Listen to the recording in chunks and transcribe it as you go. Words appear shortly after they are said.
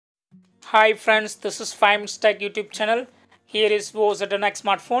Hi friends, this is 5 Minutes Tech YouTube channel. Here is Vivo Z1x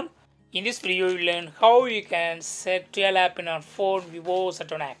smartphone. In this video, you will learn how you can set real app in our phone Vivo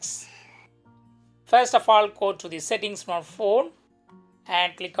Z1x. First of all, go to the settings on our phone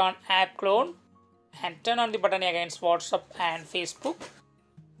and click on app clone and turn on the button against WhatsApp and Facebook.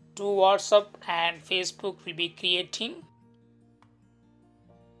 Two WhatsApp and Facebook will be creating.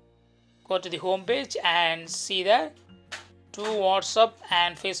 Go to the home page and see that two WhatsApp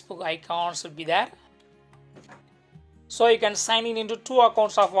and Facebook icons will be there. So you can sign in into two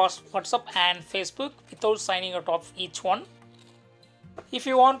accounts of WhatsApp and Facebook without signing out of each one. If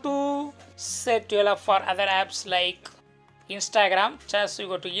you want to set your app for other apps like Instagram, just you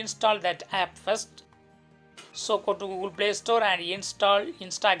go to install that app first. So go to Google Play Store and install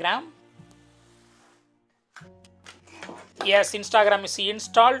Instagram. Yes, Instagram is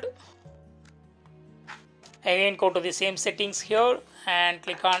installed. Again, go to the same settings here and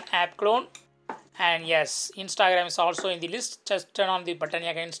click on app clone. And yes, Instagram is also in the list. Just turn on the button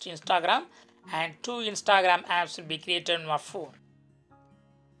against Instagram and two Instagram apps will be created on your phone.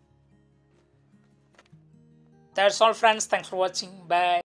 That's all friends. Thanks for watching. Bye.